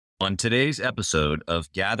On today's episode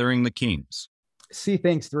of Gathering the Kings. See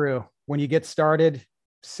things through. When you get started,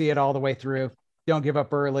 see it all the way through. Don't give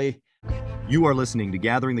up early. You are listening to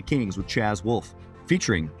Gathering the Kings with Chaz Wolf,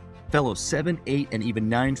 featuring fellow 7, 8, and even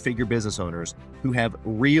 9-figure business owners who have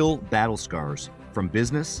real battle scars from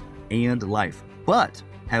business and life, but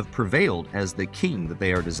have prevailed as the king that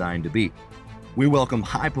they are designed to be. We welcome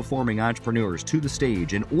high-performing entrepreneurs to the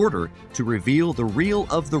stage in order to reveal the real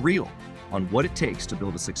of the real on what it takes to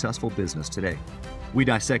build a successful business today. We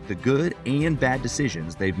dissect the good and bad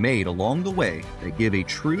decisions they've made along the way that give a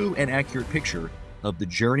true and accurate picture of the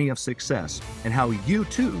journey of success and how you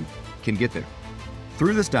too can get there.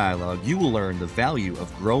 Through this dialogue, you will learn the value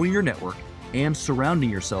of growing your network and surrounding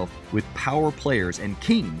yourself with power players and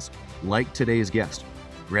kings like today's guest.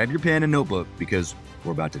 Grab your pen and notebook because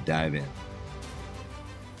we're about to dive in.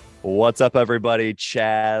 What's up, everybody?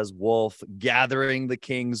 Chaz Wolf, Gathering the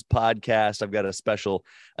Kings podcast. I've got a special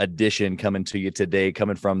edition coming to you today,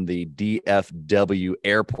 coming from the DFW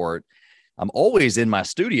airport. I'm always in my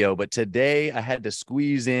studio, but today I had to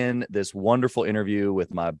squeeze in this wonderful interview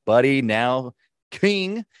with my buddy, now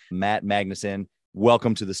King, Matt Magnuson.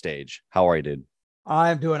 Welcome to the stage. How are you, dude?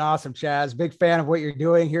 I'm doing awesome, Chaz. Big fan of what you're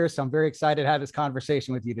doing here, so I'm very excited to have this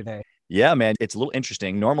conversation with you today. Yeah, man, it's a little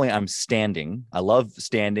interesting. Normally I'm standing. I love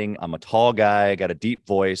standing. I'm a tall guy. I got a deep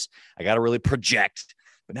voice. I got to really project.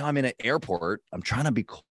 But now I'm in an airport. I'm trying to be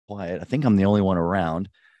quiet. I think I'm the only one around,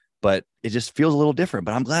 but it just feels a little different.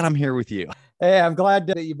 But I'm glad I'm here with you. Hey, I'm glad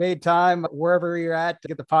that you made time wherever you're at to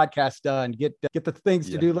get the podcast done, get the things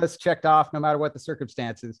to do list checked off, no matter what the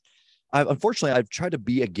circumstances. Unfortunately, I've tried to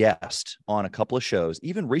be a guest on a couple of shows,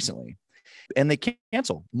 even recently, and they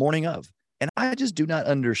cancel morning of. And I just do not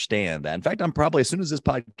understand that. In fact, I'm probably, as soon as this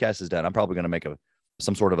podcast is done, I'm probably going to make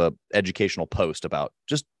some sort of a educational post about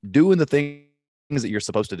just doing the things that you're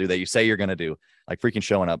supposed to do, that you say you're going to do, like freaking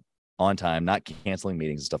showing up on time, not canceling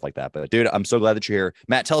meetings and stuff like that. But dude, I'm so glad that you're here.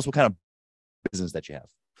 Matt, tell us what kind of business that you have.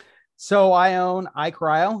 So I own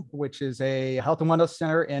iCryo, which is a health and wellness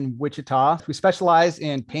center in Wichita. We specialize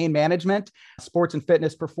in pain management, sports and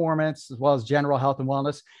fitness performance, as well as general health and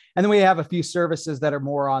wellness. And then we have a few services that are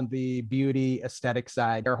more on the beauty aesthetic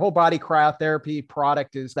side. Our whole body cryotherapy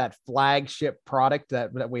product is that flagship product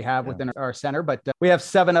that we have within our center. But we have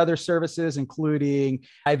 7 other services, including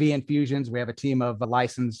IV infusions. We have a team of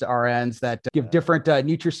licensed RNs that give different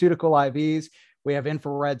nutraceutical IVs. We have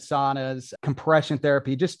infrared saunas, compression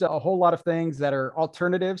therapy, just a whole lot of things that are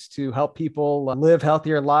alternatives to help people live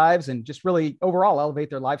healthier lives and just really overall elevate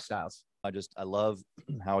their lifestyles. I love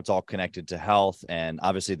how it's all connected to health. And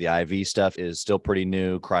obviously the IV stuff is still pretty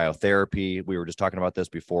new. Cryotherapy. We were just talking about this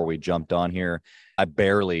before we jumped on here. I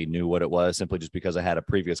barely knew what it was, simply just because I had a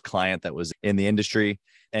previous client that was in the industry.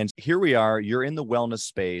 And here we are, you're in the wellness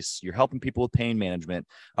space. You're helping people with pain management.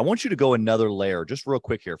 I want you to go another layer just real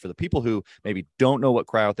quick here for the people who maybe don't know what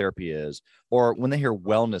cryotherapy is, or when they hear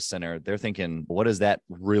wellness center, they're thinking, what does that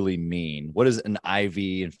really mean? What is an IV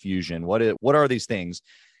infusion? What are these things?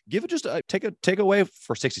 Give it just take away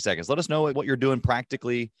for 60 seconds. Let us know what you're doing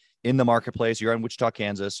practically in the marketplace. You're in Wichita,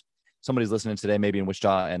 Kansas. Somebody's listening today, maybe in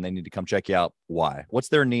Wichita, and they need to come check you out. Why? What's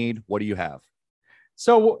their need? What do you have?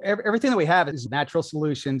 So everything that we have is natural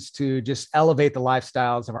solutions to just elevate the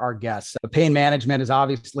lifestyles of our guests. Pain management is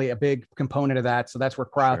obviously a big component of that. So that's where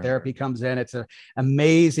cryotherapy comes in. It's an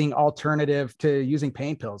amazing alternative to using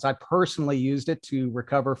pain pills. I personally used it to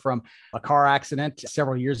recover from a car accident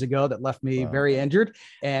several years ago that left me very injured.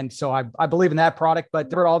 And so I believe in that product, but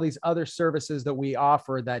there are all these other services that we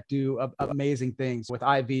offer that do amazing things. With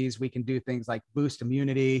IVs, we can do things like boost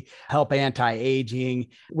immunity, help anti-aging.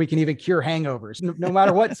 We can even cure hangovers. No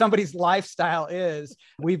matter what somebody's lifestyle is,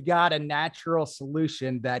 we've got a natural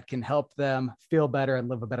solution that can help them feel better and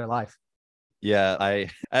live a better life. Yeah, I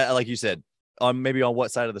like you said, maybe on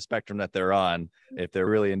what side of the spectrum that they're on, if they're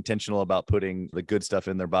really intentional about putting the good stuff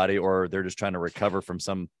in their body, or they're just trying to recover from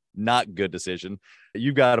some not good decision,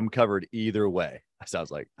 you've got them covered either way.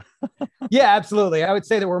 Sounds like. Yeah, absolutely. I would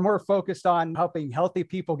say that we're more focused on helping healthy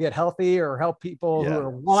people get healthy, or help people who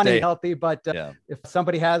are wanting healthy. But if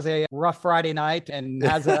somebody has a rough Friday night and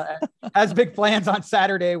has big plans on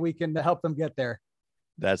Saturday, we can help them get there.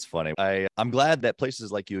 That's funny. I'm glad that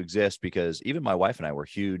places like you exist, because even my wife and I were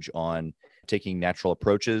huge on taking natural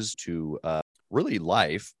approaches to really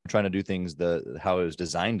life, trying to do things how it was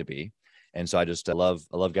designed to be. And so I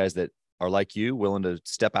love guys that are like you, willing to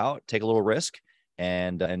step out, take a little risk,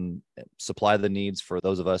 and supply the needs for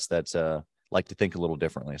those of us that like to think a little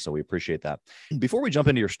differently. So we appreciate that. Before we jump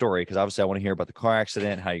into your story, because obviously I want to hear about the car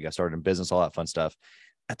accident, how you got started in business, all that fun stuff.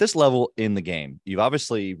 At this level in the game, you've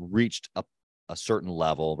obviously reached a certain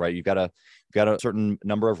level, right? You've got a certain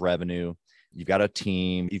number of revenue. You've got a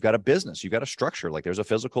team, you've got a business, you've got a structure, like there's a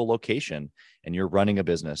physical location and you're running a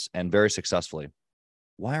business and very successfully.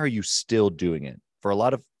 Why are you still doing it? For a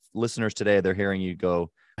lot of listeners today, they're hearing you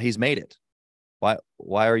go, he's made it.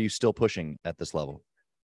 Why are you still pushing at this level?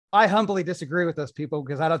 I humbly disagree with those people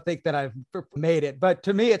because I don't think that I've made it. But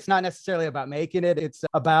to me, it's not necessarily about making it. It's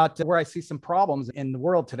about where I see some problems in the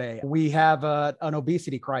world today. We have an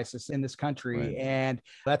obesity crisis in this country, Right. and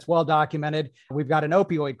that's well documented. We've got an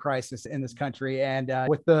opioid crisis in this country. And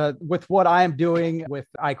with what I am doing with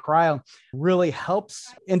iCryo really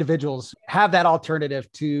helps individuals have that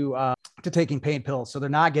alternative to taking pain pills. So they're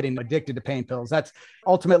not getting addicted to pain pills. That's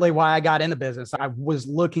ultimately why I got into business. I was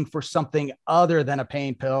looking for something other than a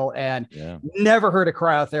pain pill and never heard of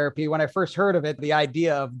cryotherapy. When I first heard of it, the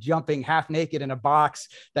idea of jumping half naked in a box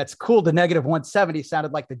that's cooled to negative 170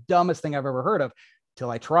 sounded like the dumbest thing I've ever heard of till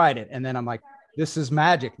I tried it. And then I'm like, this is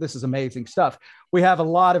magic. This is amazing stuff. We have a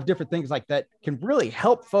lot of different things like that can really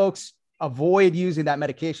help folks avoid using that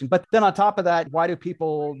medication. But then on top of that, why do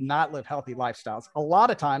people not live healthy lifestyles? A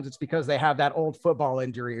lot of times it's because they have that old football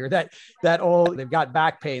injury or they've got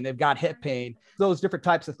back pain, they've got hip pain, those different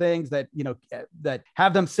types of things that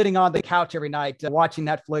have them sitting on the couch every night, watching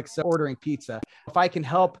Netflix, ordering pizza. If I can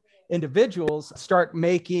help individuals start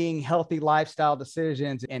making healthy lifestyle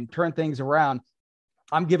decisions and turn things around,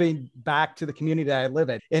 I'm giving back to the community that I live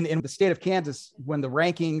in. In the state of Kansas, when the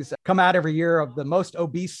rankings come out every year of the most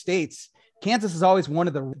obese states, Kansas is always one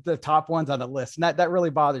of the top ones on the list. And that really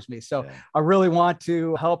bothers me. So I really want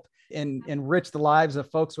to help enrich the lives of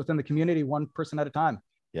folks within the community, one person at a time.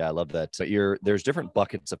 Yeah, I love that. So there's different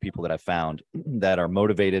buckets of people that I've found that are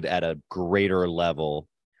motivated at a greater level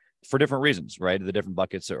for different reasons, right? The different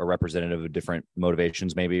buckets are representative of different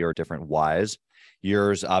motivations, maybe, or different whys.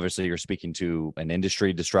 Yours, obviously, you're speaking to an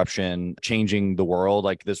industry disruption, changing the world,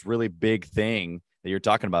 like this really big thing that you're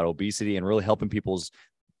talking about, obesity, and really helping people's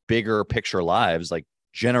bigger picture lives, like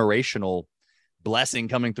generational blessing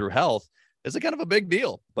coming through health is a kind of a big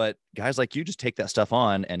deal. But guys like you just take that stuff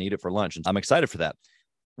on and eat it for lunch. And I'm excited for that.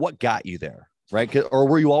 What got you there, right? Or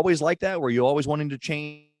were you always like that? Were you always wanting to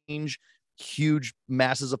change huge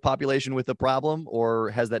masses of population with a problem, or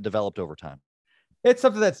has that developed over time? It's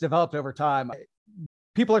something that's developed over time.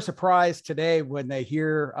 People are surprised today when they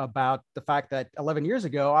hear about the fact that 11 years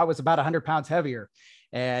ago, I was about 100 pounds heavier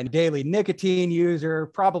and daily nicotine user,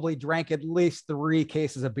 probably drank at least 3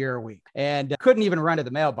 cases of beer a week and couldn't even run to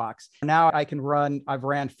the mailbox. Now I've ran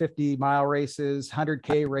 50-mile races,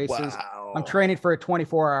 100K races. Wow. I'm training for a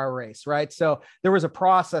 24-hour race, right? So there was a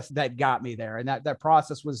process that got me there. And that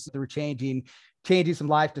process was through changing some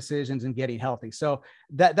life decisions and getting healthy. So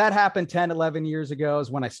that happened 10, 11 years ago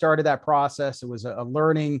is when I started that process. It was a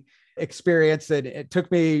learning experience that it took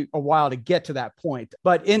me a while to get to that point.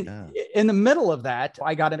 But in the middle of that,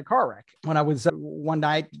 I got in a car wreck when I was one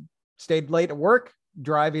night, stayed late at work,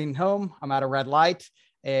 driving home. I'm at a red light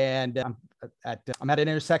and I'm at an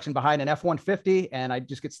intersection behind an F-150 and I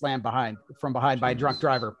just get slammed from behind by a drunk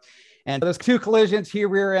driver. And there's 2 collisions. He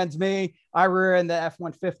rear ends me. I rear end the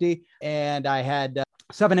F-150 and I had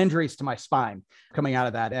 7 injuries to my spine coming out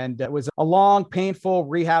of that. And it was a long, painful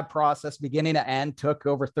rehab process, beginning to end, took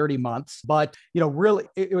over 30 months. But, really,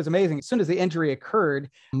 it was amazing. As soon as the injury occurred,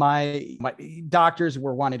 my doctors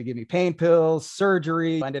were wanting to give me pain pills,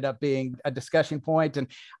 surgery ended up being a discussion point. And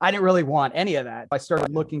I didn't really want any of that. I started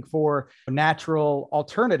looking for natural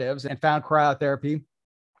alternatives and found cryotherapy.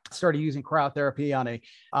 Started using cryotherapy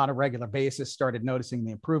on a regular basis, started noticing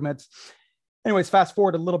the improvements. Anyways, fast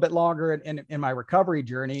forward a little bit longer in my recovery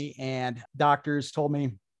journey, and doctors told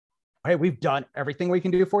me, hey, we've done everything we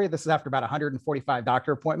can do for you. This is after about 145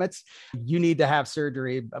 doctor appointments. You need to have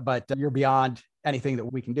surgery, but you're beyond anything that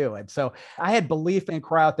we can do. And so I had belief in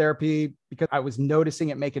cryotherapy because I was noticing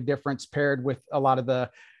it make a difference paired with a lot of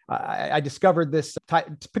I discovered this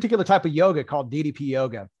particular type of yoga called DDP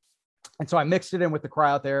yoga. And so I mixed it in with the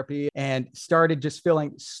cryotherapy and started just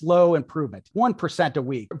feeling slow improvement, 1% a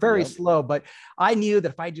week, very slow. But I knew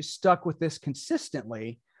that if I just stuck with this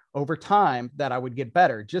consistently over time, that I would get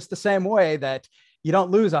better. Just the same way that you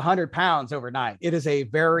don't lose 100 pounds overnight. It is a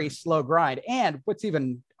very slow grind. And what's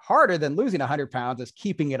even harder than losing 100 pounds is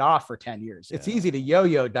keeping it off for 10 years. It's easy to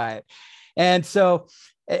yo-yo diet. And so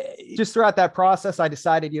just throughout that process, I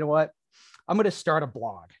decided, you know what, I'm going to start a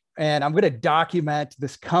blog. And I'm going to document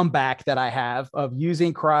this comeback that I have of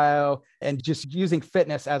using cryo and just using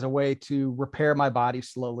fitness as a way to repair my body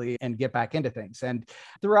slowly and get back into things. And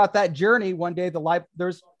throughout that journey, one day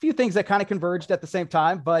there's a few things that kind of converged at the same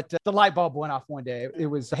time, but the light bulb went off one day. It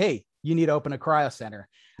was, hey, you need to open a cryo center.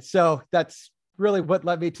 So that's really what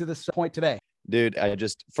led me to this point today. Dude,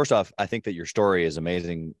 first off, I think that your story is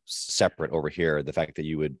amazing separate over here. The fact that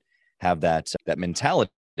you would have that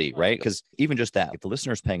mentality, right? Because even just that, if the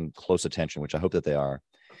listener's paying close attention, which I hope that they are,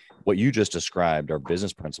 what you just described are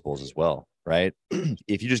business principles as well, right?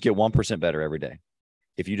 If you just get 1% better every day,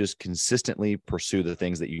 if you just consistently pursue the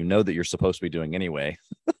things that you know that you're supposed to be doing anyway,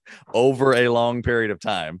 over a long period of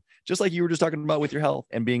time, just like you were just talking about with your health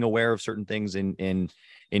and being aware of certain things in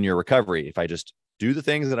your recovery. If I just do the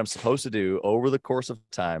things that I'm supposed to do over the course of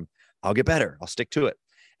time, I'll get better. I'll stick to it.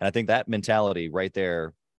 And I think that mentality right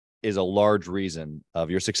there is a large reason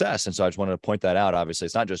of your success. And so I just wanted to point that out. Obviously,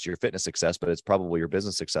 it's not just your fitness success, but it's probably your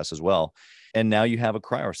business success as well. And now you have a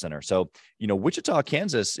cryo center. So, Wichita,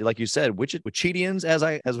 Kansas, like you said, Wichitians,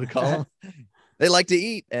 as we call them, they like to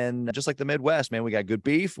eat. And just like the Midwest, man, we got good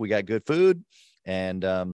beef, we got good food, and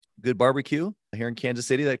good barbecue here in Kansas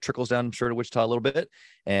City that trickles down, I'm sure, to Wichita a little bit.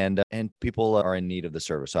 And people are in need of the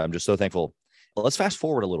service. So I'm just so thankful. Well, let's fast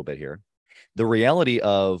forward a little bit here. The reality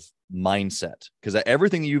of mindset, because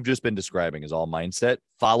everything you've just been describing is all mindset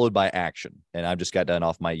followed by action. And I've just got done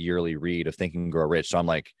off my yearly read of Think and Grow Rich. So I'm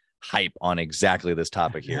like hype on exactly this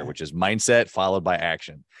topic here, which is mindset followed by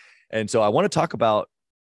action. And so I want to talk about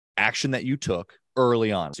action that you took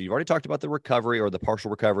early on. So you've already talked about the recovery or the partial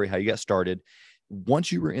recovery, how you got started.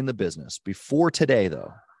 Once you were in the business, before today,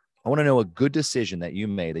 though, I want to know a good decision that you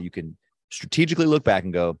made that you can strategically look back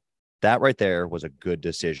and go, that right there was a good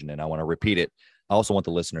decision. And I want to repeat it. I also want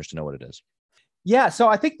the listeners to know what it is. Yeah. So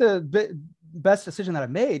I think the best decision that I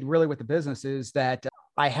made really with the business is that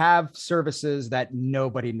I have services that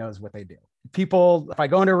nobody knows what they do. People, if I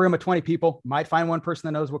go into a room of 20 people, might find one person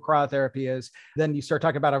that knows what cryotherapy is. Then you start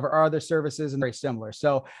talking about our other services and very similar.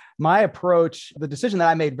 So my approach, the decision that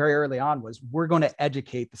I made very early on was we're going to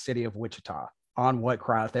educate the city of Wichita on what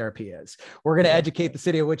cryotherapy is. We're going to educate the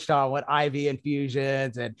city of Wichita on what IV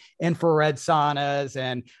infusions and infrared saunas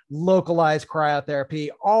and localized cryotherapy,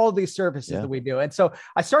 all these services that we do. And so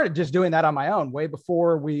I started just doing that on my own way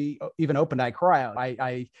before we even opened iCryo.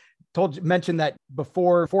 I mentioned that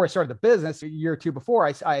before I started the business, a year or two before,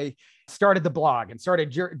 I started the blog and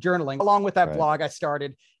started journaling. Along with that blog, I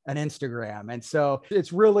started an Instagram. And so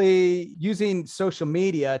it's really using social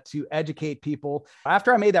media to educate people.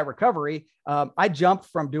 After I made that recovery, I jumped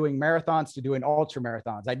from doing marathons to doing ultra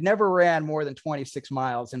marathons. I'd never ran more than 26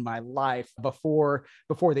 miles in my life before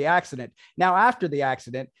the accident. Now, after the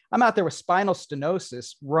accident, I'm out there with spinal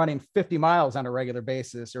stenosis running 50 miles on a regular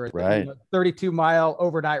basis or 32-mile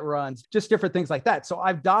overnight runs, just different things like that. So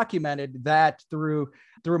I've documented that through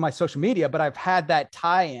my social media, but I've had that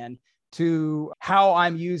tie-in to how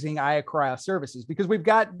I'm using iCryo services because we've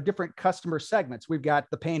got different customer segments. We've got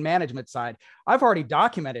the pain management side. I've already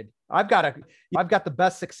documented. I've got the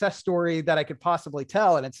best success story that I could possibly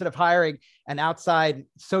tell. And instead of hiring an outside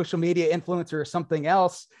social media influencer or something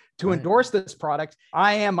else to endorse this product,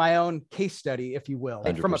 I am my own case study, if you will,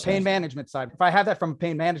 100%. From a pain management side. If I have that from a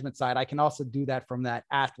pain management side, I can also do that from that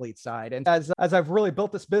athlete side. And as I've really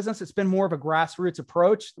built this business, it's been more of a grassroots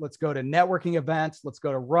approach. Let's go to networking events. Let's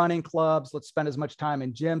go to running clubs. Let's spend as much time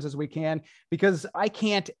in gyms as we can, because I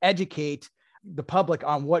can't educate the public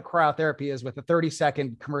on what cryotherapy is with a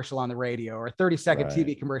 30-second commercial on the radio or a 30-second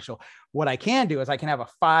TV commercial. What I can do is I can have a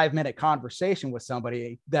 5-minute conversation with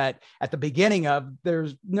somebody that at the beginning of,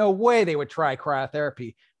 there's no way they would try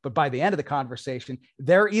cryotherapy, but by the end of the conversation,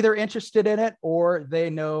 they're either interested in it or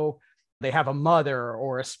they know they have a mother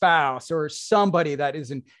or a spouse or somebody that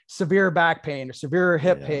is in severe back pain or severe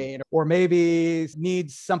hip pain, or maybe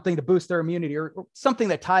needs something to boost their immunity or something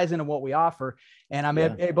that ties into what we offer. And I'm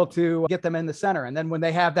able to get them in the center. And then when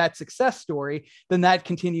they have that success story, then that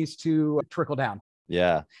continues to trickle down.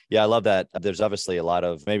 Yeah. I love that. There's obviously a lot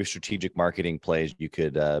of maybe strategic marketing plays you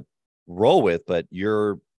could roll with, but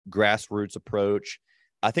your grassroots approach,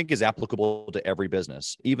 I think, is applicable to every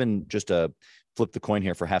business. Even just to flip the coin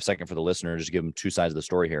here for a half second for the listener, just give them two sides of the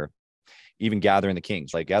story here. Even Gathering the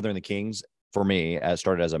Kings, like Gathering the Kings for me,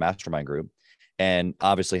 started as a mastermind group and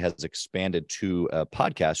obviously has expanded to a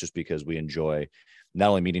podcast just because we enjoy not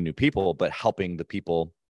only meeting new people, but helping the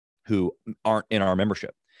people who aren't in our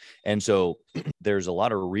membership. And so there's a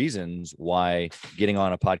lot of reasons why getting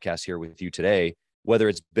on a podcast here with you today, whether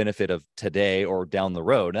it's benefit of today or down the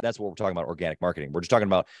road, that's what we're talking about, organic marketing. We're just talking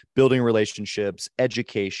about building relationships,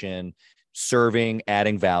 education, serving,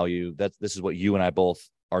 adding value. This is what you and I both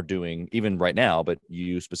are doing even right now, but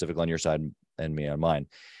you specifically on your side and me on mine.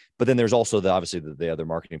 But then there's also obviously the other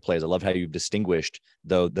marketing plays. I love how you've distinguished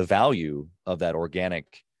the value of that organic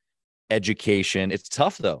education. It's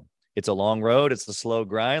tough though. It's a long road. It's a slow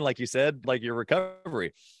grind. Like you said, like your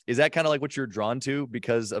recovery. Is that kind of like what you're drawn to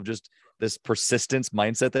because of just this persistence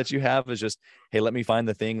mindset that you have is just, hey, let me find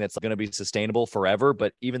the thing that's going to be sustainable forever.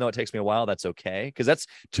 But even though it takes me a while, that's okay. Because that's,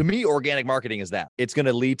 to me, organic marketing is that. It's going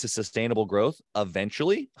to lead to sustainable growth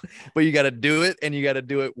eventually, but you got to do it, and you got to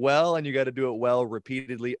do it well, and you got to do it well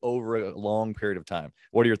repeatedly over a long period of time.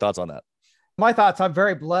 What are your thoughts on that? My thoughts, I'm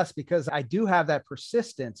very blessed because I do have that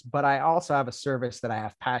persistence, but I also have a service that I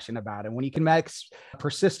have passion about. And when you can mix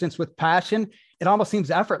persistence with passion, it almost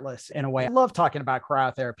seems effortless in a way. I love talking about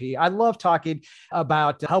cryotherapy. I love talking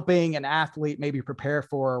about helping an athlete maybe prepare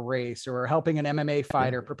for a race, or helping an MMA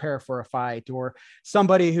fighter prepare for a fight, or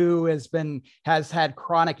somebody who has had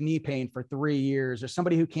chronic knee pain for 3 years, or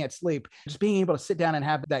somebody who can't sleep. Just being able to sit down and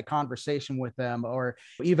have that conversation with them, or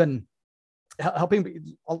even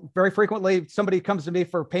helping. Very frequently, somebody comes to me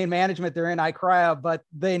for pain management. They're in iCryo, but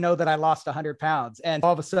they know that I lost 100 pounds. And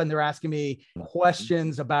all of a sudden they're asking me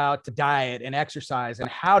questions about diet and exercise and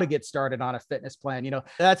how to get started on a fitness plan.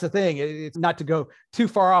 That's the thing. It's not to go too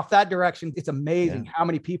far off that direction. It's amazing how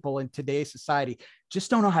many people in today's society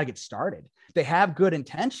just don't know how to get started. They have good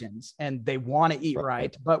intentions and they want to eat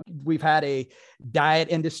right, but we've had a diet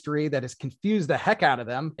industry that has confused the heck out of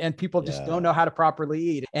them, and people just don't know how to properly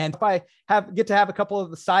eat. And if I get to have a couple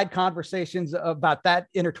of the side conversations about that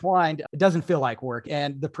intertwined, it doesn't feel like work,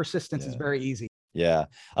 and the persistence is very easy. Yeah,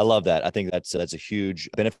 I love that. I think that's a huge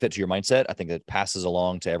benefit to your mindset. I think that passes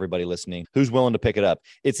along to everybody listening who's willing to pick it up.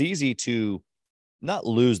 It's easy to not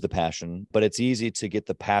lose the passion, but it's easy to get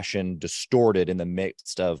the passion distorted in the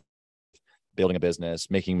midst of building a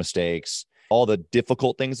business, making mistakes, all the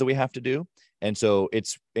difficult things that we have to do. And so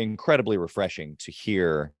it's incredibly refreshing to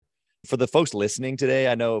hear. For the folks listening today,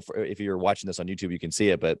 I know if you're watching this on YouTube, you can see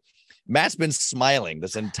it, but Matt's been smiling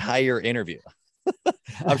this entire interview.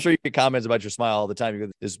 I'm sure you get comments about your smile all the time. You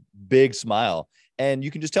get this big smile, and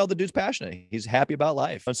you can just tell the dude's passionate. He's happy about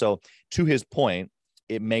life. And so to his point,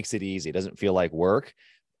 it makes it easy. It doesn't feel like work.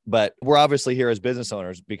 But we're obviously here as business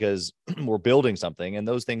owners because we're building something, and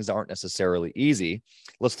those things aren't necessarily easy.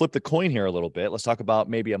 Let's flip the coin here a little bit. Let's talk about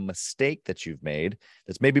maybe a mistake that you've made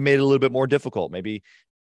that's maybe made it a little bit more difficult, maybe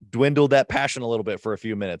dwindled that passion a little bit for a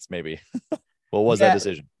few minutes, maybe. What was that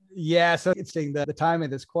decision? Yeah. So it's the time of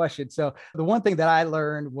this question. So the one thing that I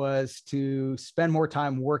learned was to spend more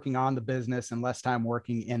time working on the business and less time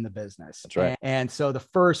working in the business. That's right. And so the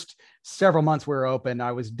first several months we were open,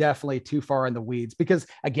 I was definitely too far in the weeds because,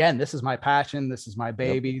 again, this is my passion. This is my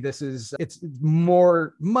baby. Yep. It's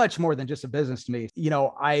much more than just a business to me.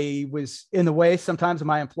 I was in the way sometimes of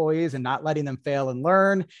my employees and not letting them fail and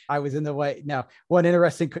learn. I was in the way. Now, one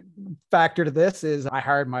interesting factor to this is I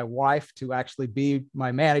hired my wife to actually be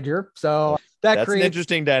my manager. So that's an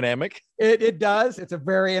interesting dynamic. It does. It's a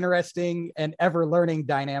very interesting and ever learning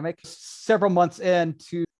dynamic. Several months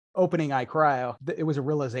into opening iCryo, it was a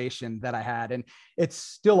realization that I had, and it's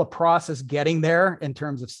still a process getting there in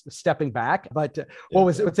terms of stepping back. But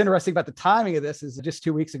what's interesting about the timing of this is just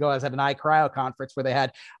 2 weeks ago, I was at an iCryo conference where they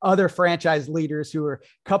had other franchise leaders who were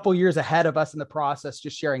a couple years ahead of us in the process,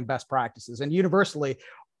 just sharing best practices. And universally,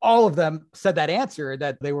 all of them said that answer,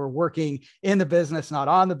 that they were working in the business, not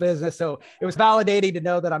on the business. So it was validating to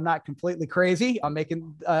know that I'm not completely crazy. I'm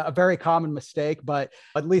making a very common mistake, but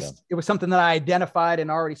at least it was something that I identified and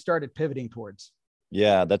already started pivoting towards.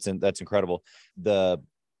 Yeah, that's incredible. The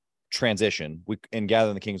transition, in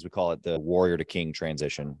Gathering the Kings, we call it the warrior to king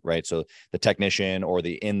transition, right? So the technician or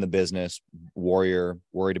the in the business warrior,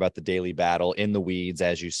 worried about the daily battle, in the weeds,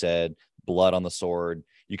 as you said, blood on the sword.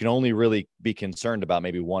 You can only really be concerned about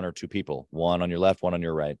maybe one or two people, one on your left, one on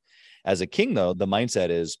your right. As a king, though, the mindset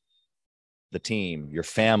is the team, your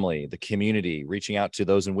family, the community, reaching out to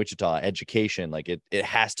those in Wichita, education. Like it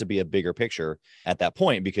has to be a bigger picture at that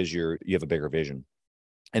point because you have a bigger vision.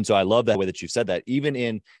 And so I love that way that you've said that, even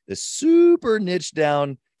in the super niche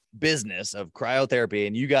down business of cryotherapy,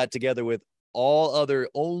 and you got together with all other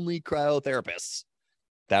only cryotherapists,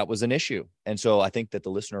 that was an issue. And so I think that the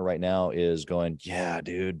listener right now is going, yeah,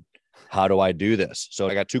 dude, how do I do this? So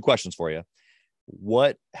I got two questions for you.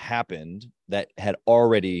 What happened that had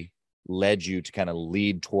already led you to kind of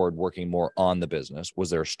lead toward working more on the business? Was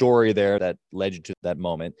there a story there that led you to that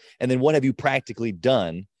moment? And then what have you practically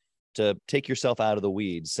done to take yourself out of the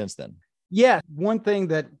weeds since then? Yeah. One thing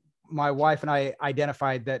that my wife and I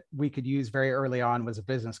identified that we could use very early on was a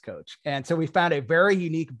business coach. And so we found a very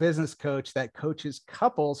unique business coach that coaches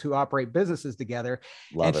couples who operate businesses together.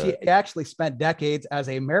 She actually spent decades as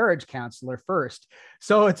a marriage counselor first.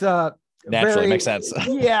 So it's naturally makes sense.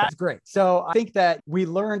 Yeah, it's great. So I think that we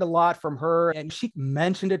learned a lot from her, and she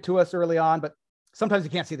mentioned it to us early on, but sometimes you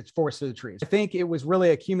can't see the forest through the trees. I think it was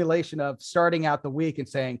really accumulation of starting out the week and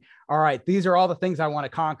saying, all right, these are all the things I want to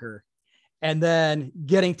conquer. and then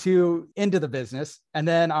getting into the business. And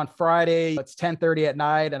then on Friday, it's 10:30 at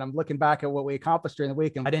night, and I'm looking back at what we accomplished during the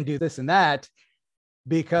week, and I didn't do this and that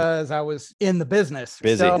because I was in the business.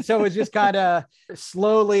 Busy. So it's just kind of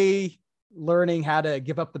slowly learning how to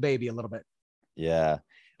give up the baby a little bit. Yeah.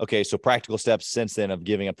 Okay. So practical steps since then of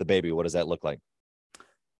giving up the baby, what does that look like?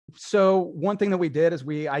 So one thing that we did is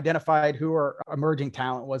we identified who our emerging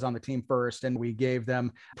talent was on the team first, and we gave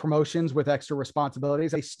them promotions with extra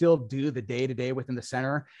responsibilities. They still do the day-to-day within the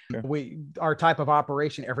center. Sure. Our type of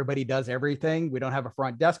operation, everybody does everything. We don't have a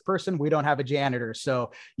front desk person. We don't have a janitor.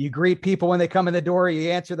 So you greet people when they come in the door,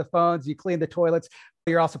 you answer the phones, you clean the toilets.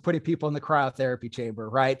 You're also putting people in the cryotherapy chamber,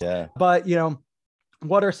 right? Yeah. But,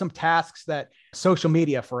 what are some tasks that social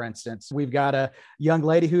media, for instance, we've got a young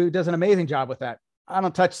lady who does an amazing job with that. I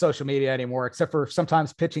don't touch social media anymore, except for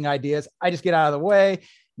sometimes pitching ideas. I just get out of the way.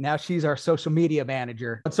 Now she's our social media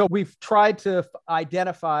manager. And so we've tried to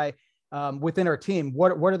identify within our team,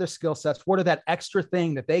 what are the skill sets? What are that extra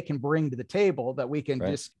thing that they can bring to the table that we can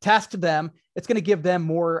just task to them? It's going to give them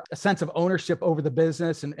more a sense of ownership over the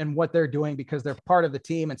business and what they're doing because they're part of the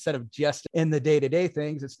team instead of just in the day-to-day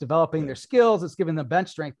things. It's developing their skills. It's giving them bench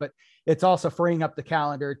strength, but it's also freeing up the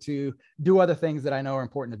calendar to do other things that I know are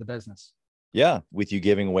important to the business. Yeah. With you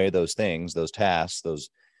giving away those things, those tasks, those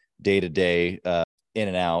day-to-day in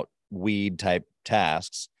and out weed type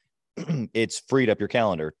tasks, it's freed up your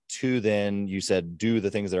calendar to then you said, do the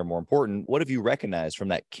things that are more important. What have you recognized from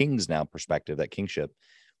that King's Now perspective, that kingship?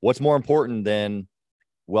 What's more important than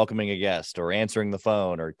welcoming a guest or answering the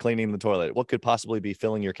phone or cleaning the toilet? What could possibly be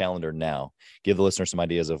filling your calendar now? Give the listener some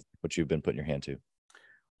ideas of what you've been putting your hand to.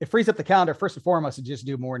 It frees up the calendar, first and foremost, to just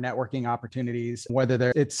do more networking opportunities,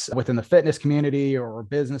 whether it's within the fitness community or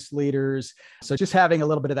business leaders. So just having a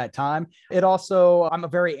little bit of that time. It also, I'm a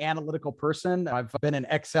very analytical person. I've been an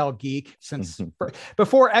Excel geek since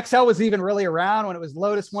before Excel was even really around, when it was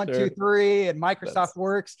Lotus 1-2-3 and Microsoft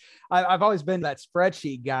Works. I've always been that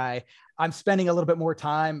spreadsheet guy. I'm spending a little bit more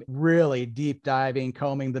time really deep diving,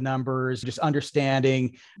 combing the numbers, just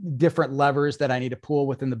understanding different levers that I need to pull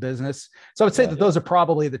within the business. So I would say that those are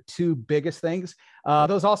probably the two biggest things.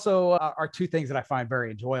 Those also are two things that I find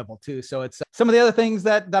very enjoyable too. So it's some of the other things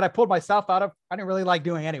that I pulled myself out of, I didn't really like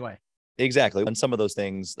doing anyway. Exactly. And some of those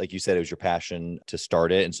things, like you said, it was your passion to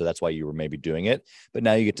start it. And so that's why you were maybe doing it. But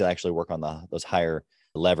now you get to actually work on those higher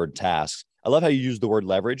levered tasks. I love how you use the word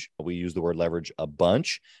leverage. We use the word leverage a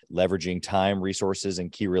bunch. Leveraging time, resources,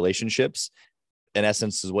 and key relationships, in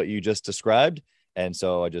essence, is what you just described. And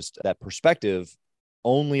so that perspective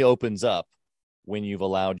only opens up when you've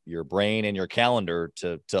allowed your brain and your calendar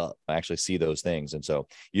to actually see those things. And so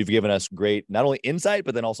you've given us great, not only insight,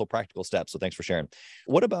 but then also practical steps. So thanks for sharing.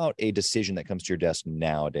 What about a decision that comes to your desk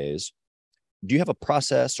nowadays? Do you have a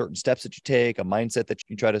process, certain steps that you take, a mindset that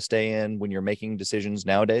you try to stay in when you're making decisions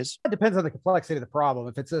nowadays? It depends on the complexity of the problem.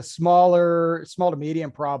 If it's a small to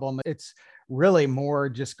medium problem, it's really more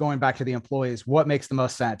just going back to the employees. What makes the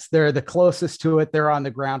most sense? They're the closest to it. They're on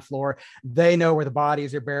the ground floor. They know where the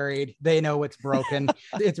bodies are buried. They know what's broken.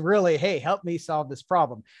 It's really, hey, help me solve this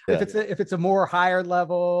problem. Yeah. If it's a more higher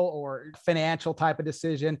level or financial type of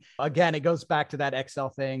decision, again, it goes back to that Excel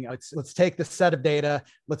thing. Let's take the set of data.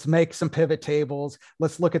 Let's make some pivot tables.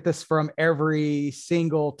 Let's look at this from every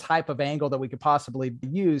single type of angle that we could possibly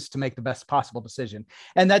use to make the best possible decision.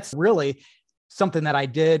 And that's really something that I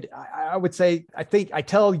did. I would say, I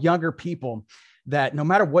tell younger people that no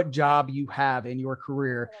matter what job you have in your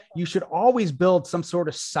career, you should always build some sort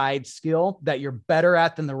of side skill that you're better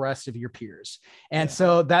at than the rest of your peers. And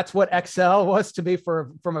so that's what Excel was to me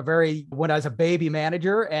when I was a baby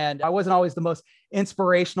manager, and I wasn't always the most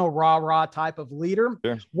inspirational rah type of leader.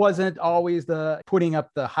 Sure. Wasn't always the putting up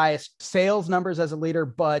the highest sales numbers as a leader,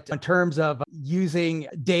 but in terms of using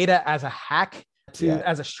data as a hack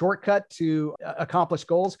as a shortcut to accomplish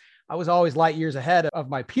goals, I was always light years ahead of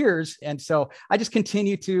my peers. And so I just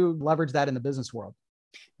continue to leverage that in the business world.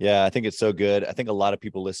 Yeah, I think it's so good. I think a lot of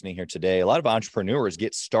people listening here today, a lot of entrepreneurs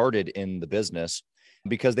get started in the business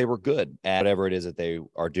because they were good at whatever it is that they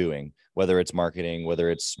are doing, whether it's marketing, whether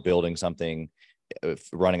it's building something,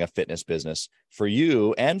 running a fitness business. For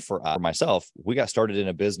you and for myself, we got started in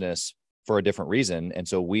a business for a different reason. And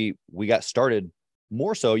so we got started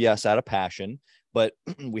more so, yes, out of passion, but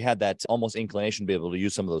we had that almost inclination to be able to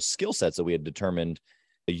use some of those skill sets that we had determined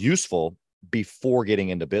useful before getting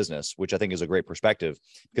into business, which I think is a great perspective,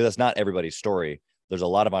 because that's not everybody's story. There's a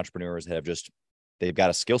lot of entrepreneurs that they've got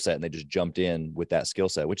a skill set and they just jumped in with that skill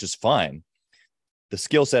set, which is fine. The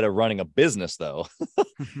skill set of running a business, though,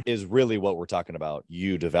 is really what we're talking about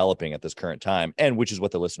you developing at this current time, and which is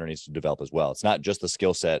what the listener needs to develop as well. It's not just the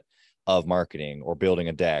skill set of marketing or building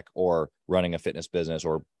a deck or running a fitness business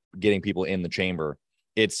or getting people in the chamber.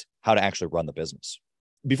 It's how to actually run the business.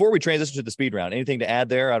 Before we transition to the speed round, anything to add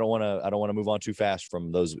there? I don't want to move on too fast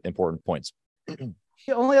from those important points.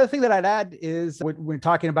 The only other thing that I'd add is when we're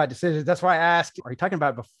talking about decisions, that's why I asked, are you talking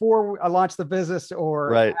about before I launched the business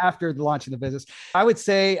or after the launching the business? I would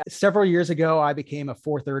say several years ago, I became a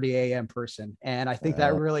 4:30 a.m. person. And I think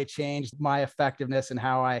that really changed my effectiveness and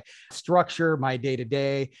how I structure my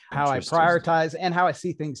day-to-day, how I prioritize, and how I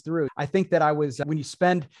see things through. I think that when you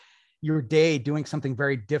spend your day doing something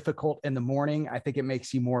very difficult in the morning, I think it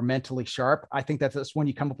makes you more mentally sharp. I think that's when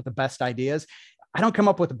you come up with the best ideas. I don't come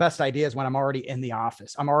up with the best ideas when I'm already in the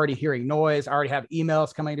office. I'm already hearing noise. I already have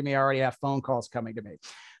emails coming to me. I already have phone calls coming to me.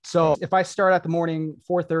 So if I start at the morning,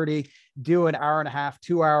 4:30, do an hour and a half,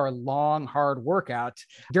 2-hour long, hard workout,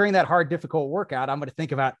 during that hard, difficult workout, I'm going to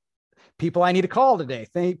think about people I need to call today,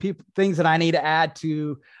 things that I need to add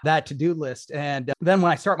to that to-do list. And then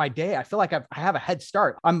when I start my day, I feel like I have a head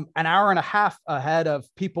start. I'm an hour and a half ahead of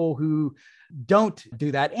people who don't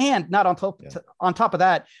do that. And not on top of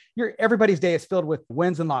that, everybody's day is filled with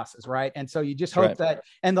wins and losses, right? And so you just hope that,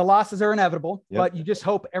 and the losses are inevitable, but you just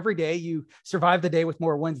hope every day you survive the day with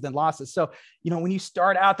more wins than losses. So, when you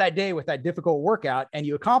start out that day with that difficult workout and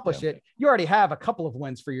you accomplish it, you already have a couple of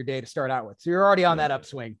wins for your day to start out with. So you're already on that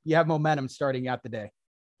upswing. You have momentum starting out the day.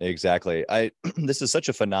 Exactly. This is such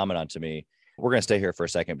a phenomenon to me. We're going to stay here for a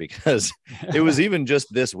second because it was even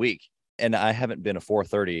just this week. And I haven't been a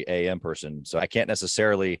 4:30 a.m. person, so I can't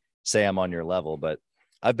necessarily say I'm on your level, but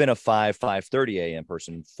I've been a 5:30 a.m.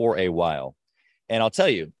 person for a while. And I'll tell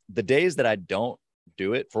you, the days that I don't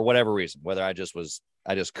do it for whatever reason, whether I just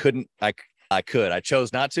couldn't, I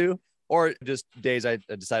chose not to, or just days I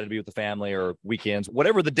decided to be with the family or weekends,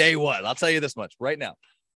 whatever the day was, I'll tell you this much right now.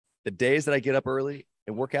 The days that I get up early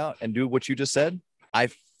and work out and do what you just said, I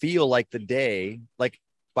feel like the day, like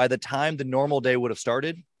by the time the normal day would have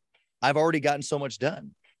started, I've already gotten so much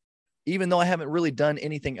done, even though I haven't really done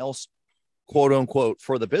anything else, quote unquote,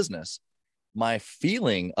 for the business. My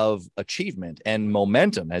feeling of achievement and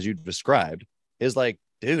momentum, as you described, is like,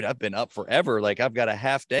 dude, I've been up forever. Like I've got a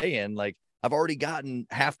half day in, like I've already gotten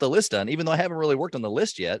half the list done, even though I haven't really worked on the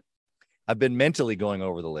list yet. I've been mentally going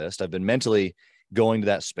over the list. I've been mentally going to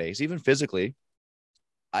that space, even physically.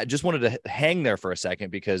 I just wanted to hang there for a second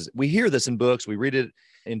because we hear this in books, we read it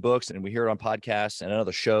in books, and we hear it on podcasts and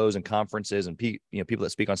other shows and conferences and people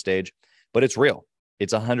that speak on stage, but it's real.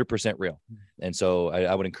 It's 100% real. And so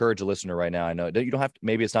I would encourage a listener right now. I know you don't have to,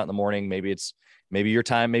 maybe it's not in the morning. Maybe your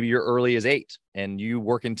time, maybe your early is 8 and you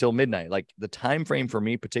work until midnight. Like the time frame for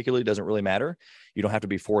me particularly doesn't really matter. You don't have to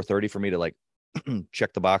be 4:30 for me to like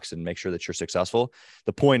check the box and make sure that you're successful.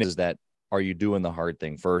 The point is that, are you doing the hard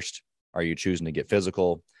thing first? Are you choosing to get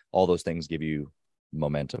physical? All those things give you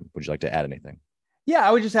momentum. Would you like to add anything? Yeah,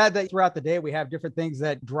 I would just add that throughout the day, we have different things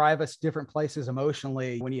that drive us different places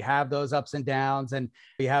emotionally. When you have those ups and downs and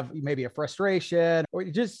you have maybe a frustration, or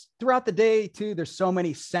just throughout the day too, there's so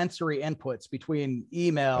many sensory inputs between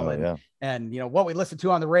email and what we listen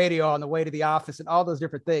to on the radio on the way to the office and all those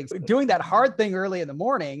different things. Doing that hard thing early in the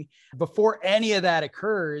morning before any of that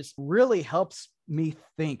occurs really helps me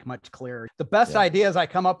think much clearer. The best ideas I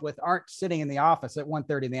come up with aren't sitting in the office at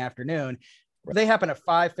 1:30 in the afternoon. They happen at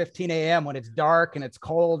 5:15 a.m. when it's dark and it's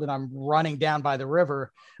cold and I'm running down by the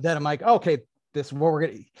river. Then I'm like, okay, this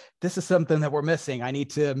is something that we're missing. I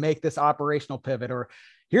need to make this operational pivot, or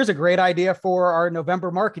here's a great idea for our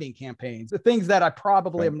November marketing campaigns. The things that I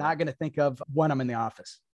probably am not going to think of when I'm in the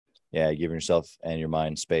office. Yeah, giving yourself and your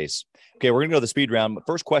mind space. Okay, we're going to go to the speed round.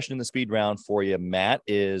 First question in the speed round for you, Matt,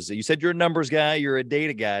 is you said you're a numbers guy, you're a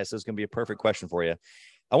data guy, so it's going to be a perfect question for you.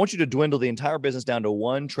 I want you to dwindle the entire business down to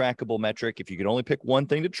one trackable metric. If you could only pick one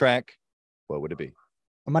thing to track, what would it be?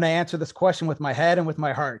 I'm going to answer this question with my head and with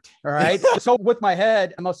my heart. All right. So with my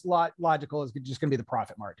head, the most logical is just going to be the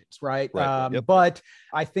profit margins. Right. But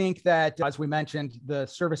I think that, as we mentioned, the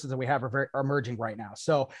services that we have are emerging right now.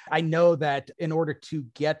 So I know that in order to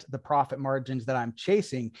get the profit margins that I'm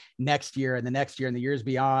chasing next year and the next year and the years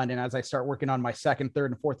beyond, and as I start working on my second,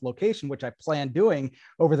 third, and fourth location, which I plan doing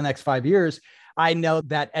over the next 5 years, I know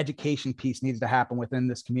that education piece needs to happen within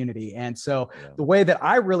this community. And so the way that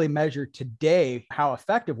I really measure today how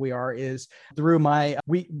effective we are is through my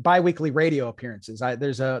bi-weekly radio appearances.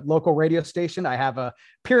 There's a local radio station I have a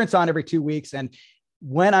appearance on every 2 weeks. And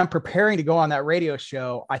when I'm preparing to go on that radio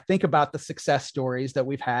show, I think about the success stories that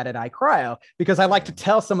we've had at iCryo, because I like to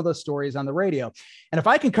tell some of those stories on the radio. And if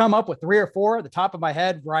I can come up with 3 or 4 at the top of my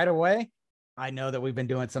head right away, I know that we've been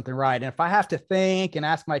doing something right. And if I have to think and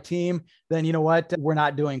ask my team, then you know what, we're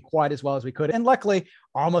not doing quite as well as we could. And luckily,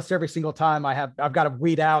 almost every single time I've got to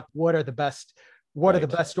weed out what are the best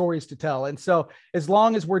stories to tell. And so as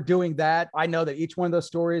long as we're doing that, I know that each one of those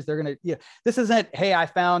stories, they're going to, this isn't, hey, I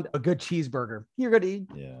found a good cheeseburger. You're going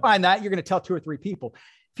to find that, you're going to tell 2 or 3 people.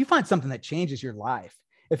 If you find something that changes your life,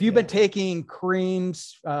 if you've been taking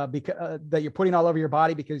creams that you're putting all over your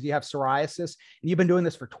body because you have psoriasis, and you've been doing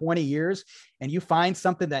this for 20 years, and you find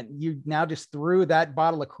something that you now just threw that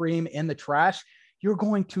bottle of cream in the trash, you're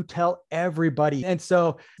going to tell everybody. And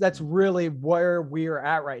so that's really where we are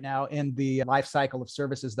at right now in the life cycle of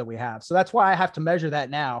services that we have. So that's why I have to measure that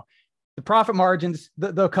now. The profit margins,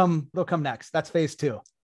 they'll come next. That's phase 2.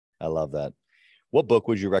 I love that. What book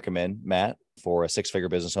would you recommend, Matt, for a 6-figure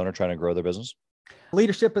business owner trying to grow their business?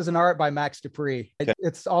 Leadership is an Art by Max Dupree. Okay.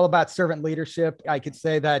 It's all about servant leadership. I could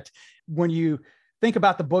say that when you think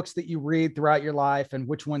about the books that you read throughout your life and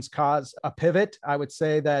which ones cause a pivot, I would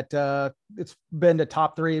say that it's been the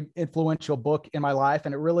top 3 influential book in my life.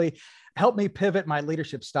 And it really helped me pivot my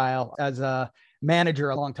leadership style as a manager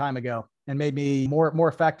a long time ago, and made me more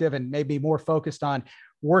effective and made me more focused on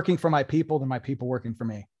working for my people than my people working for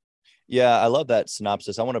me. Yeah, I love that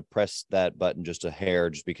synopsis. I want to press that button just a hair,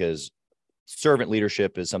 just because servant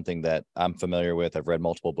leadership is something that I'm familiar with. I've read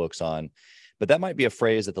multiple books on, but that might be a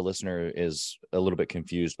phrase that the listener is a little bit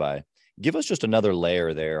confused by. Give us just another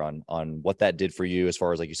layer there on what that did for you, as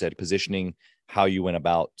far as, like you said, positioning, how you went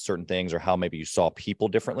about certain things, or how maybe you saw people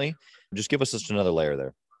differently. Just give us just another layer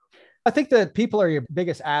there. I think that people are your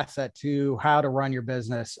biggest asset to how to run your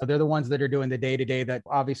business. They're the ones that are doing the day-to-day that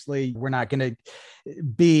obviously we're not going to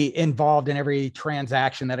be involved in every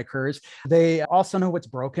transaction that occurs. They also know what's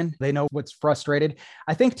broken. They know what's frustrated.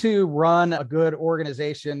 I think to run a good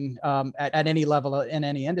organization at any level in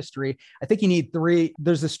any industry, I think you need 3.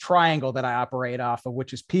 There's this triangle that I operate off of,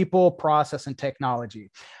 which is people, process, and technology.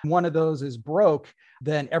 One of those is broke,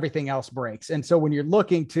 then everything else breaks. And so when you're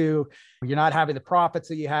you're not having the profits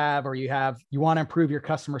that you have, or you want to improve your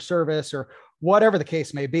customer service, or whatever the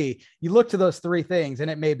case may be, you look to those 3 things, and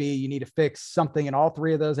it may be you need to fix something in all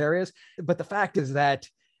 3 of those areas. But the fact is that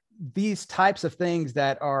these types of things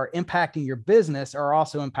that are impacting your business are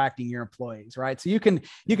also impacting your employees, right? So you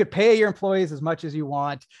could pay your employees as much as you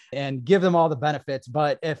want and give them all the benefits,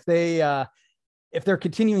 but if they're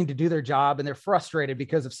continuing to do their job and they're frustrated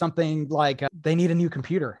because of something like they need a new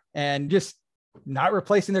computer, and just not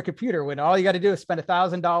replacing their computer, when all you got to do is spend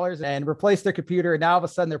 $1,000 and replace their computer, and now all of a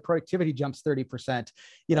sudden their productivity jumps 30%,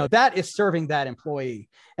 that is serving that employee.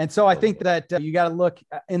 And so I think that you got to look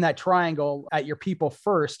in that triangle at your people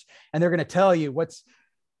first, and they're going to tell you what's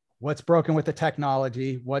broken with the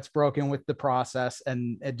technology, what's broken with the process,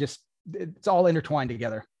 and it's all intertwined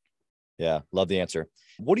together. Yeah, love the answer.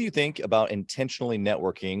 What do you think about intentionally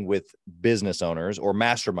networking with business owners or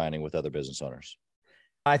masterminding with other business owners?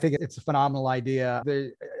 I think it's a phenomenal idea.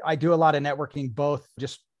 I do a lot of networking, both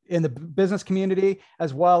just in the business community,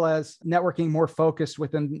 as well as networking more focused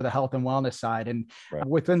within the health and wellness side. And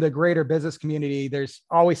within the greater business community, there's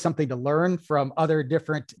always something to learn from other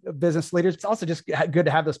different business leaders. It's also just good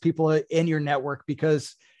to have those people in your network,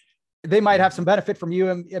 because they might have some benefit from you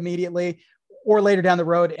immediately, or later down the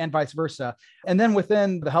road, and vice versa. And then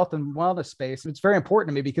within the health and wellness space, it's very important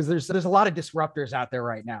to me because there's a lot of disruptors out there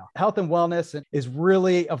right now. Health and wellness is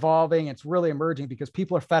really evolving. It's really emerging because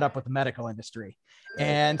people are fed up with the medical industry.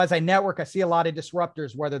 And as I network, I see a lot of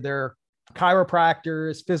disruptors, whether they're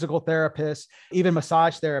chiropractors, physical therapists, even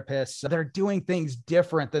massage therapists. They're doing things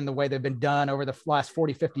different than the way they've been done over the last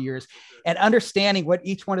 40, 50 years, and understanding what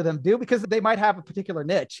each one of them do, because they might have a particular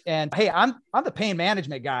niche. And hey, I'm the pain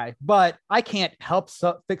management guy, but I can't help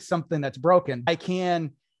fix something that's broken. I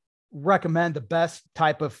can recommend the best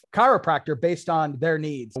type of chiropractor based on their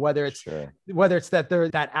needs, whether it's that they're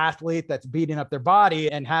that athlete that's beating up their body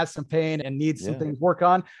and has some pain and needs some things work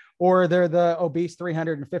on, or they're the obese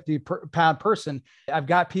 350-pound person. I've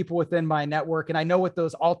got people within my network, and I know what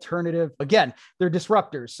those alternative, again, they're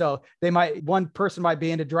disruptors. So one person might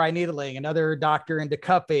be into dry needling, another doctor into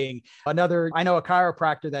cupping, I know a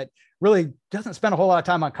chiropractor that really doesn't spend a whole lot of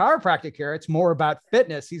time on chiropractic care. It's more about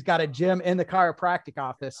fitness. He's got a gym in the chiropractic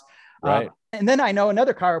office. Right. And then I know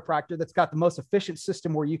another chiropractor that's got the most efficient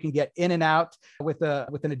system where you can get in and out with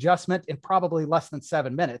an adjustment in probably less than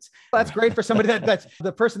 7 minutes. That's great for somebody that's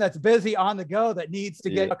the person that's busy on the go that needs to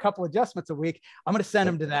get a couple adjustants a week. I'm going to send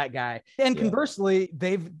them to that guy. And conversely,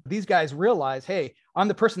 these guys realize, hey, I'm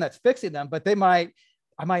the person that's fixing them, but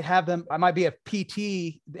I might be a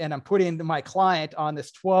PT and I'm putting my client on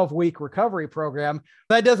this 12-week recovery program.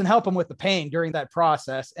 That doesn't help him with the pain during that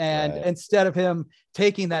process. And instead of him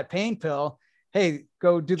taking that pain pill, hey,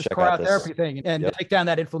 go do this Check out this. cryotherapy thing and Yep. take down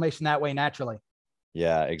that inflammation that way naturally.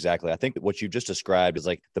 Yeah, exactly. I think what you just described is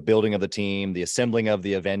like the building of the team, the assembling of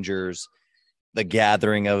the Avengers, the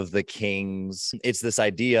gathering of the kings. It's this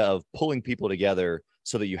idea of pulling people together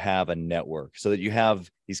so that you have a network, so that you have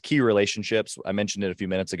these key relationships. I mentioned it a few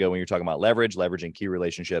minutes ago when you're talking about leveraging key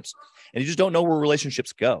relationships, and you just don't know where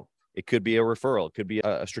relationships go. It could be a referral. It could be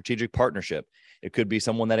a strategic partnership. It could be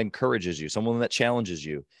someone that encourages you, someone that challenges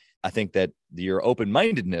you. I think that your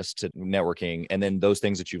open-mindedness to networking and then those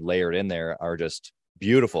things that you've layered in there are just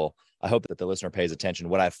beautiful. I hope that the listener pays attention.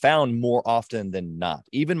 What I've found more often than not,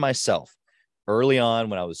 even myself, early on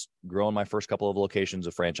when I was growing my first couple of locations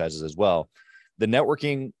of franchises as well, the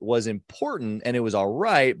networking was important and it was all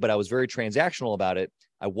right, but I was very transactional about it.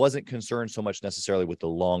 I wasn't concerned so much necessarily with the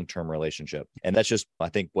long-term relationship. And that's just, I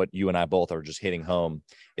think what you and I both are just hitting home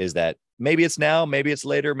is that maybe it's now, maybe it's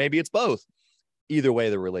later, maybe it's both. Either way,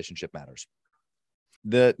 the relationship matters.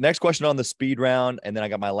 The next question on the speed round, and then I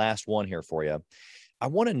got my last one here for you. I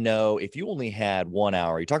want to know, if you only had 1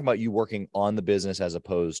 hour, you're talking about you working on the business as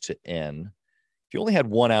opposed to in. If you only had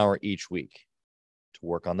 1 hour each week to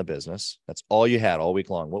work on the business, that's all you had all week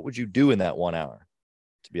long, what would you do in that 1 hour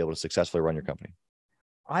to be able to successfully run your company?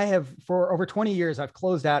 I have, for over 20 years, I've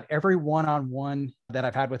closed out every one-on-one that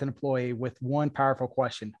I've had with an employee with one powerful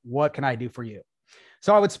question: what can I do for you?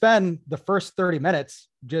 So I would spend the first 30 minutes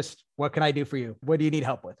just, what can I do for you? What do you need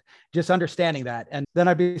help with? Just understanding that. And then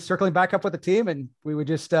I'd be circling back up with the team and we would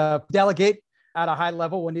just delegate at a high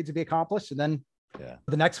level what needs to be accomplished. And then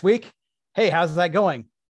the next week, hey, how's that going?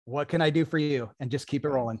 What can I do for you? And just keep it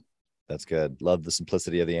rolling. That's good. Love the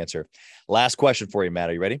simplicity of the answer. Last question for you, Matt.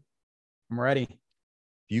 Are you ready? I'm ready.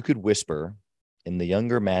 If you could whisper in the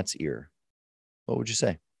younger Matt's ear, what would you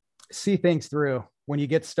say? See things through. When you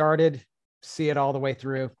get started, see it all the way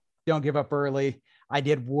through. Don't give up early. I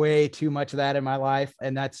did way too much of that in my life.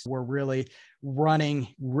 And that's where really running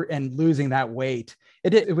and losing that weight.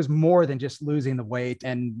 It was more than just losing the weight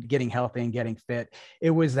and getting healthy and getting fit. It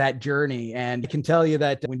was that journey. And I can tell you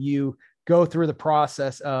that when you go through the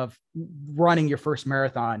process of running your first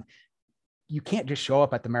marathon, you can't just show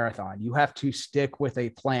up at the marathon. You have to stick with a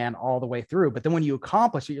plan all the way through. But then when you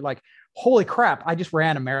accomplish it, you're like, holy crap, I just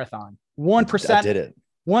ran a marathon. 1%. I did it.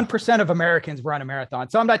 1% of Americans run a marathon.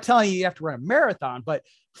 So I'm not telling you have to run a marathon, but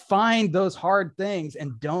find those hard things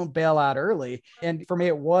and don't bail out early. And for me,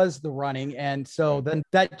 it was the running. And so then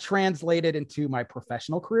that translated into my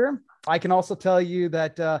professional career. I can also tell you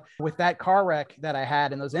that with that car wreck that I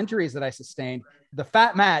had and those injuries that I sustained, the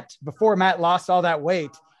fat Matt, before Matt lost all that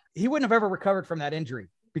weight, he wouldn't have ever recovered from that injury,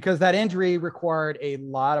 because that injury required a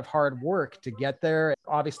lot of hard work to get there.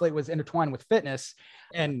 Obviously, it was intertwined with fitness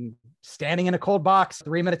and standing in a cold box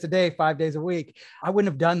 3 minutes a day, 5 days a week. I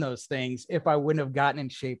wouldn't have done those things if I wouldn't have gotten in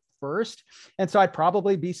shape first. And so I'd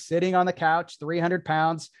probably be sitting on the couch, 300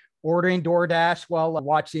 pounds, ordering DoorDash while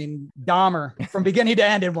watching Dahmer from beginning to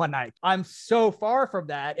end in one night. I'm so far from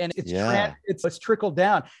that. And it's trickled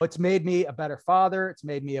down. It's made me a better father. It's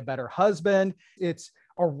made me a better husband. It's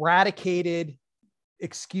eradicated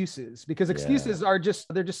excuses, because excuses are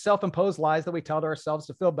they're just self-imposed lies that we tell to ourselves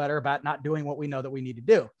to feel better about not doing what we know that we need to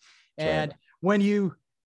do. And when you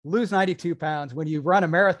lose 92 pounds, when you run a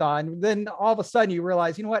marathon, then all of a sudden you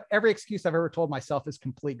realize, you know what, every excuse I've ever told myself is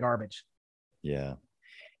complete garbage. Yeah.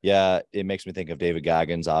 It makes me think of David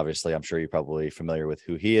Goggins. Obviously, I'm sure you're probably familiar with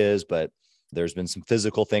who he is, but there's been some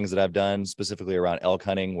physical things that I've done specifically around elk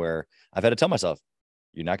hunting where I've had to tell myself,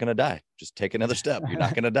 you're not going to die. Just take another step. You're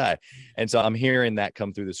not going to die. And so I'm hearing that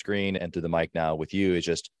come through the screen and through the mic now with you. Is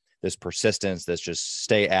just this persistence, this just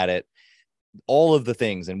stay at it. All of the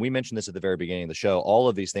things, and we mentioned this at the very beginning of the show, all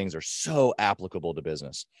of these things are so applicable to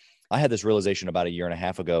business. I had this realization about 1.5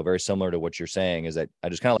 years ago, very similar to what you're saying, is that I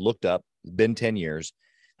just kind of looked up, it's been 10 years.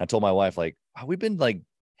 I told my wife, like, wow, we've been like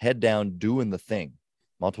head down doing the thing,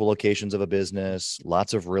 multiple locations of a business,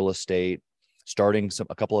 lots of real estate, starting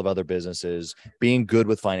a couple of other businesses, being good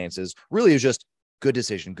with finances. Really is just good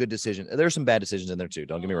decision. There's some bad decisions in there too,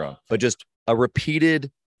 don't get me wrong, but just a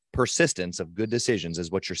repeated persistence of good decisions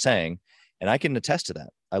is what you're saying. And I can attest to that.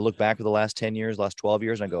 I look back at the last 10 years, last 12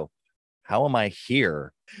 years, and I go, how am I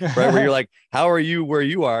here? Right. Where you're like, how are you where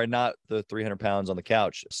you are, and not the 300 pounds on the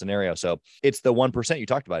couch scenario. So it's the 1% you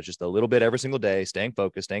talked about. It's just a little bit every single day, staying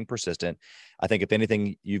focused, staying persistent. I think if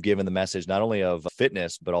anything, you've given the message, not only of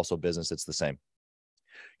fitness, but also business. It's the same.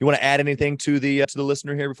 You want to add anything to the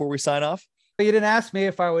listener here before we sign off? You didn't ask me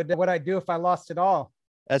what I'd do if I lost it all.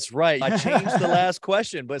 That's right. I changed the last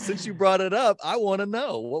question, but since you brought it up, I want to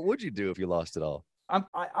know, what would you do if you lost it all?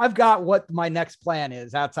 I've got what my next plan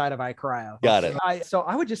is outside of iCryo. Got it. So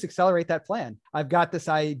I would just accelerate that plan. I've got this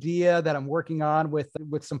idea that I'm working on with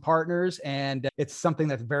some partners, and it's something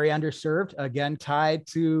that's very underserved, again, tied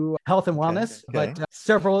to health and wellness, but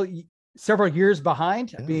several years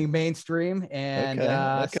behind being mainstream.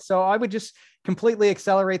 And so I would just completely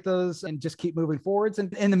accelerate those and just keep moving forwards.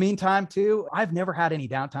 And in the meantime, too, I've never had any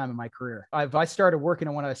downtime in my career. I started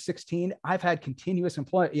working when I was 16. I've had continuous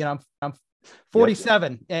employment. You know, I'm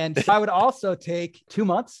 47, and I would also take 2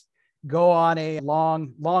 months, go on a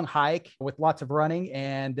long hike with lots of running,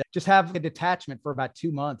 and just have a detachment for about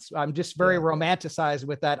 2 months. I'm just very romanticized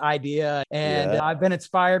with that idea. And I've been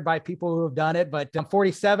inspired by people who have done it, but I'm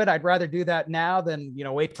 47. I'd rather do that now than,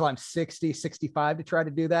 wait till I'm 60, 65 to try to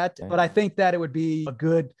do that. But I think that it would be a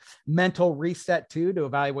good mental reset too, to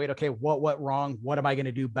evaluate, okay, what went wrong? What am I going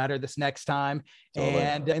to do better this next time? Totally.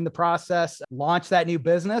 And in the process, launch that new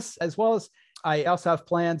business, as well as I also have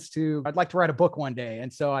plans I'd like to write a book one day.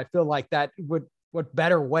 And so I feel like that what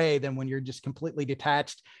better way than when you're just completely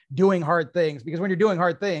detached, doing hard things, because when you're doing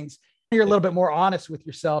hard things, you're a little bit more honest with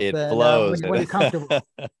yourself than when you're comfortable.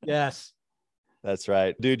 Yes. That's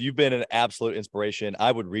right. Dude, you've been an absolute inspiration.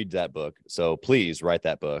 I would read that book. So please write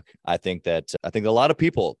that book. I think a lot of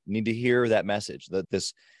people need to hear that message, that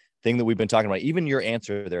this thing that we've been talking about, even your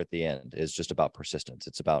answer there at the end, is just about persistence.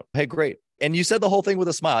 It's about, hey, great. And you said the whole thing with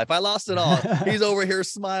a smile. If I lost it all, he's over here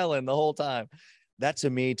smiling the whole time. That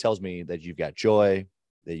to me tells me that you've got joy,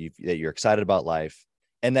 that you're excited about life,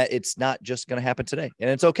 and that it's not just going to happen today.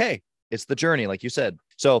 And it's okay. It's the journey, like you said.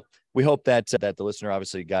 So we hope that the listener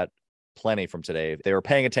obviously got plenty from today. If they were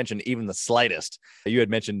paying attention, even the slightest. You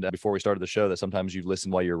had mentioned before we started the show that sometimes you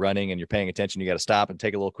listen while you're running and you're paying attention. You got to stop and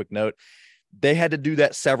take a little quick note. They had to do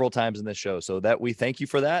that several times in this show. So that we thank you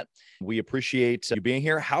for that. We appreciate you being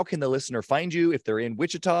here. How can the listener find you if they're in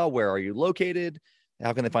Wichita? Where are you located?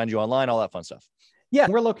 How can they find you online? All that fun stuff. Yeah,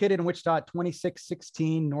 we're located in Wichita,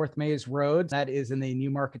 2616 North Mays Road. That is in the New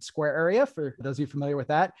Market Square area, for those of you familiar with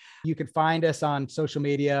that. You can find us on social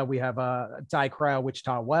media. We have iCryo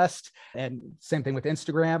Wichita West, and same thing with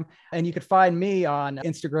Instagram. And you can find me on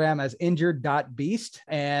Instagram as injured.beast.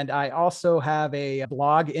 And I also have a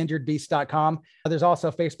blog, injuredbeast.com. There's also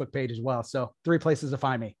a Facebook page as well. So 3 places to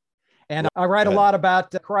find me. And I write a lot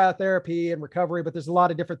about cryotherapy and recovery, but there's a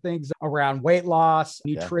lot of different things around weight loss,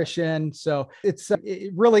 nutrition. Yeah. So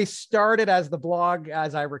it really started as the blog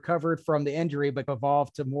as I recovered from the injury, but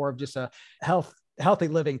evolved to more of just a healthy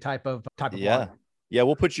living type of blog. Yeah,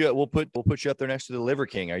 we'll put you up there next to the Liver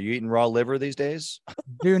King. Are you eating raw liver these days?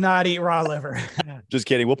 Do not eat raw liver. Just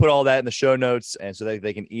kidding. We'll put all that in the show notes, and so that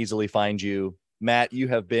they can easily find you. Matt, you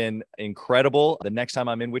have been incredible. The next time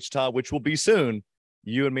I'm in Wichita, which will be soon,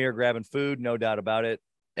 you and me are grabbing food, no doubt about it,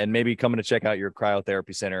 and maybe coming to check out your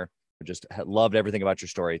cryotherapy center. Just loved everything about your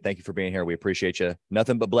story. Thank you for being here. We appreciate you.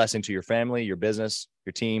 Nothing but blessing to your family, your business,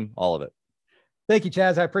 your team, all of it. Thank you,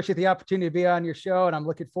 Chaz. I appreciate the opportunity to be on your show, and I'm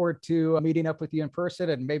looking forward to meeting up with you in person,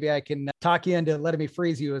 and maybe I can talk you into letting me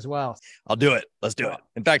freeze you as well. I'll do it. Let's do it.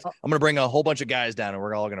 In fact, I'm going to bring a whole bunch of guys down, and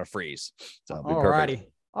we're all going to freeze. So all righty.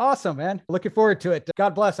 Awesome, man. Looking forward to it.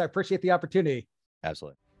 God bless. I appreciate the opportunity.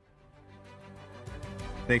 Absolutely.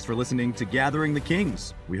 Thanks for listening to Gathering the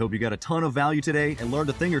Kings. We hope you got a ton of value today and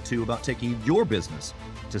learned a thing or two about taking your business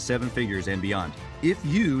to 7 figures and beyond. If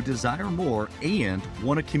you desire more and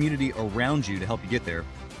want a community around you to help you get there,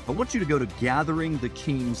 I want you to go to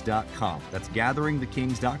gatheringthekings.com. That's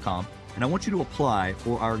gatheringthekings.com. And I want you to apply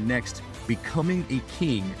for our next Becoming a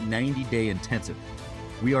King 90-day intensive.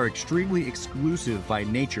 We are extremely exclusive by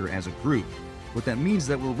nature as a group. What that means is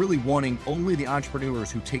that we're really wanting only the entrepreneurs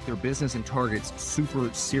who take their business and targets super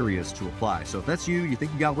serious to apply. So if that's you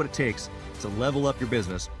think you got what it takes to level up your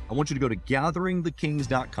business, I want you to go to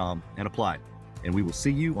gatheringthekings.com and apply. And we will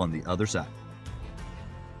see you on the other side.